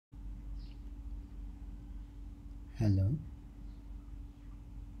Hello.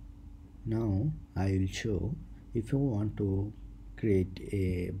 Now I will show if you want to create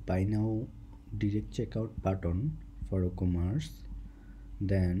a buy now direct checkout button for Woocommerce,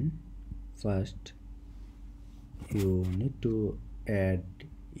 then first you need to add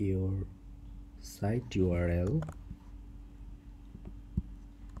your site URL,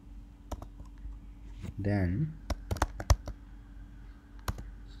 then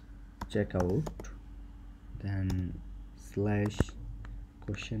checkout, then slash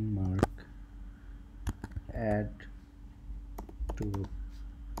question mark add to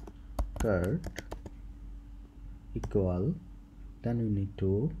cart equal, then you need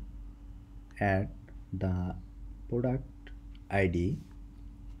to add the product ID.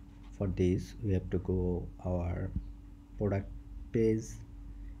 For this we have to go our product page.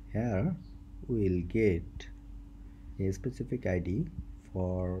 Here we will get a specific ID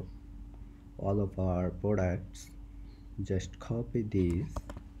for all of our products. Just copy this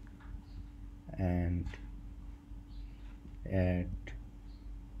and add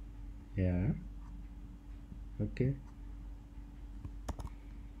here. Okay,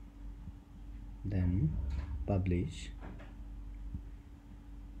 then publish.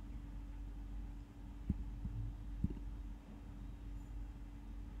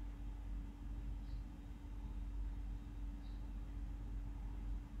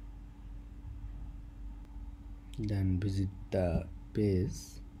 Then visit the page.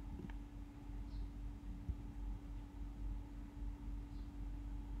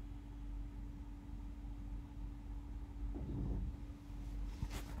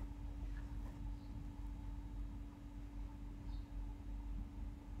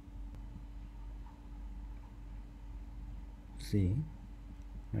 See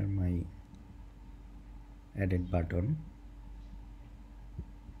where my added button.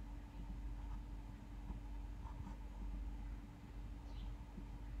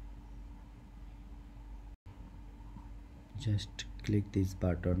 Just click this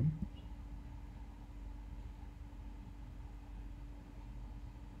button.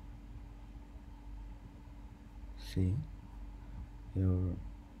 See your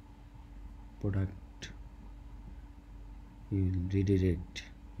product, you will redirect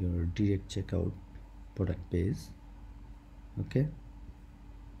your direct checkout product page. Okay,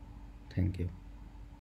 thank you.